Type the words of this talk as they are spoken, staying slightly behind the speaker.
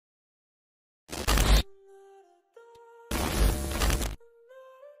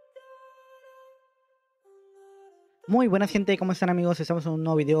Muy buenas gente, ¿cómo están amigos? Estamos en un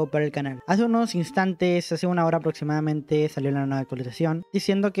nuevo video para el canal. Hace unos instantes, hace una hora aproximadamente, salió la nueva actualización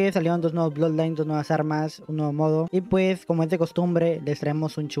diciendo que salieron dos nuevos Bloodlines, dos nuevas armas, un nuevo modo. Y pues, como es de costumbre, les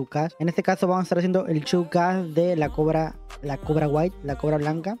traemos un Showcase. En este caso vamos a estar haciendo el Showcase de la Cobra White, la Cobra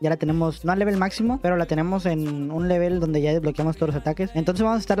Blanca. Ya la tenemos, no al level máximo, pero la tenemos en un level donde ya desbloqueamos todos los ataques. Entonces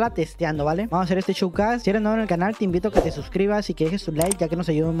vamos a estarla testeando, ¿vale? Vamos a hacer este Showcase. Si eres nuevo en el canal, te invito a que te suscribas y que dejes tu like, ya que nos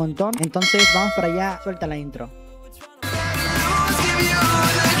ayuda un montón. Entonces vamos para allá, suelta la intro.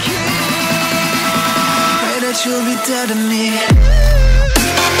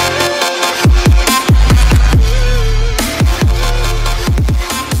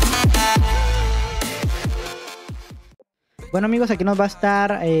 Bueno amigos, aquí nos va a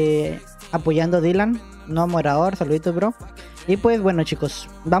estar apoyando Dylan, no moderador, saluditos bro. Y pues bueno chicos,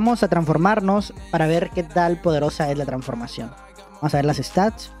 vamos a transformarnos para ver qué tal poderosa es la transformación. Vamos a ver las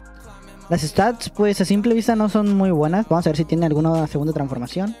stats. Las stats pues a simple vista no son muy buenas. Vamos a ver si tiene alguna segunda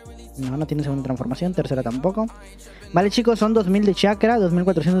transformación. No, no tiene segunda transformación, tercera tampoco. Vale chicos, son 2000 de chakra,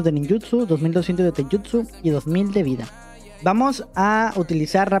 2400 de ninjutsu, 2200 de taijutsu y 2000 de vida. Vamos a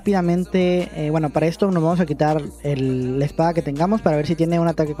utilizar rápidamente, bueno, para esto nos vamos a quitar la espada que tengamos para ver si tiene un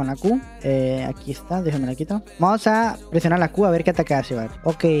ataque con la Q. Aquí está, déjame la quito. Vamos a presionar la Q a ver qué ataque hace, ¿vale?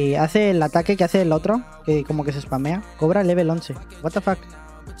 Ok, hace el ataque que hace el otro, que como que se spamea. Cobra level 11, what the fuck.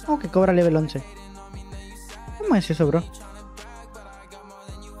 Oh, que cobra level 11. ¿Cómo es eso, bro?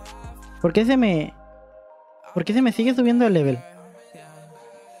 ¿Por qué se me sigue subiendo el level?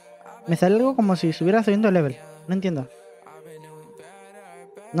 Me sale algo como si estuviera subiendo el level. No entiendo.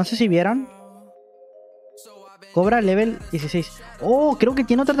 No sé si vieron. Cobra level 16. Oh, creo que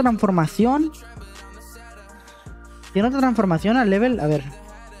tiene otra transformación. Tiene otra transformación al level. A ver.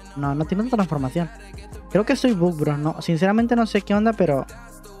 No, no tiene otra transformación. Creo que soy bug, bro. No, sinceramente no sé qué onda, pero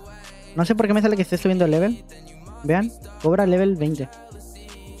no sé por qué me sale que esté subiendo el level. Vean, cobra level 20.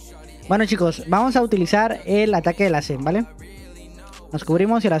 Bueno chicos, vamos a utilizar el ataque de la C, ¿vale? Nos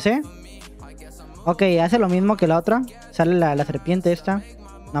cubrimos y la C. Ok, hace lo mismo que la otra. Sale la serpiente esta,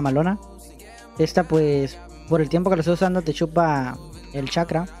 una malona. Esta pues, por el tiempo que lo estoy usando te chupa el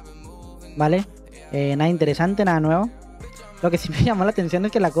chakra, ¿vale? Nada interesante, nada nuevo. Lo que sí me llamó la atención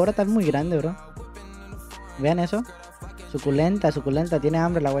es que la cobra está muy grande, bro. Vean eso. Suculenta, suculenta, tiene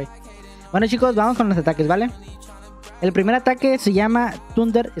hambre la güey. Bueno chicos, vamos con los ataques, ¿vale? El primer ataque se llama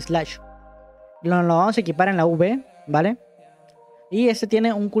Thunder Slash. Lo vamos a equipar en la V, ¿vale? Y este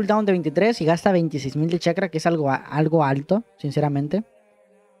tiene un cooldown de 23 y gasta 26.000 de chakra, que es algo alto, sinceramente.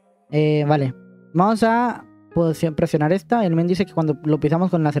 Vale. Vamos a presionar esta. El men dice que cuando lo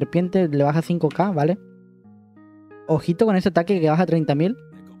pisamos con la serpiente le baja 5k, ¿vale? Ojito con este ataque que baja 30.000.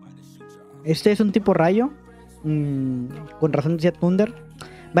 Este es un tipo rayo. Con razón decía Thunder.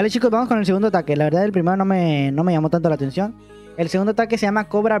 Vale chicos, vamos con el segundo ataque. La verdad el primero no me llamó tanto la atención. El segundo ataque se llama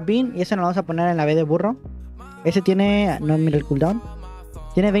Cobra Bean y ese nos lo vamos a poner en la B de burro. Ese tiene, no mira el cooldown.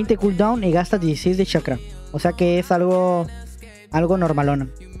 Tiene 20 cooldown y gasta 16 de chakra. O sea que es algo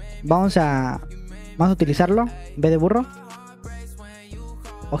normalón. Vamos a utilizarlo. B de burro.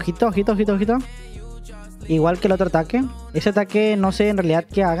 Ojito, ojito, ojito, ojito. Igual que el otro ataque. Ese ataque no sé en realidad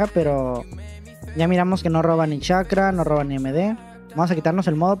qué haga, pero ya miramos que no roba ni chakra, no roba ni MD. Vamos a quitarnos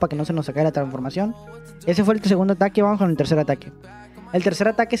el modo para que no se nos saque la transformación. Ese fue el segundo ataque, vamos con el tercer ataque. El tercer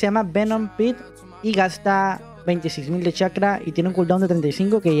ataque se llama Venom Pit y gasta 26.000 de chakra y tiene un cooldown de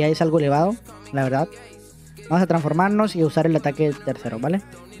 35, que ya es algo elevado, la verdad. Vamos a transformarnos y usar el ataque tercero, ¿vale?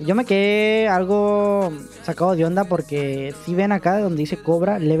 Yo me quedé algo sacado de onda porque si ven acá donde dice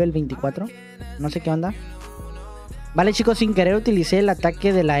Cobra level 24. No sé qué onda. Vale chicos, sin querer utilicé el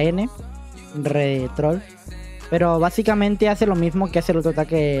ataque de la N Retroll. Pero básicamente hace lo mismo que hace el otro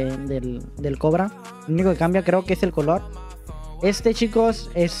ataque del Cobra. Lo único que cambia creo que es el color. Este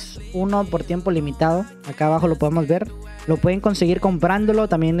chicos es uno por tiempo limitado. Acá abajo lo podemos ver. Lo pueden conseguir comprándolo,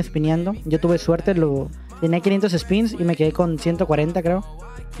 también spineando. Yo tuve suerte, tenía 500 spins y me quedé con 140 creo.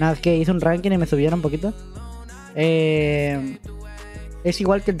 Nada, es que hice un ranking y me subieron un poquito. Es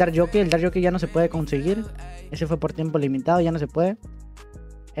igual que el Dark Jockey. El Dark Jockey ya no se puede conseguir. Ese fue por tiempo limitado, ya no se puede.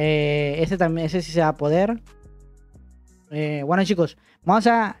 Ese sí se va a poder. Bueno chicos, vamos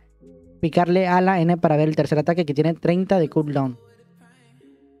a picarle a la N para ver el tercer ataque que tiene 30 de cooldown.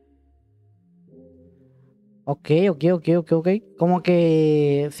 Ok. Como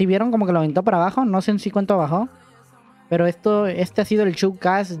que si vieron como que lo aventó para abajo. No sé en sí cuánto bajó. Pero este ha sido el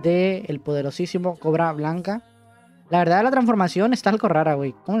Showcase del poderosísimo Cobra Blanca. La verdad la transformación está algo rara,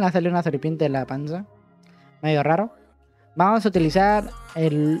 güey. ¿Cómo le va a salir una serpiente de la panza? Medio raro. Vamos a utilizar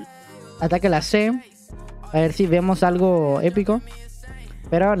el ataque a la C. A ver si vemos algo épico.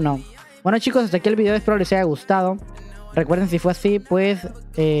 Pero no. Bueno chicos, hasta aquí el video. Espero les haya gustado. Recuerden, si fue así, pues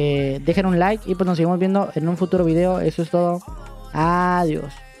dejen un like y pues nos seguimos viendo en un futuro video. Eso es todo.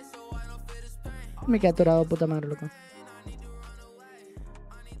 Adiós. Me quedé atorado, puta madre, loco.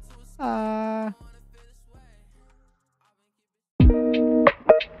 Ah.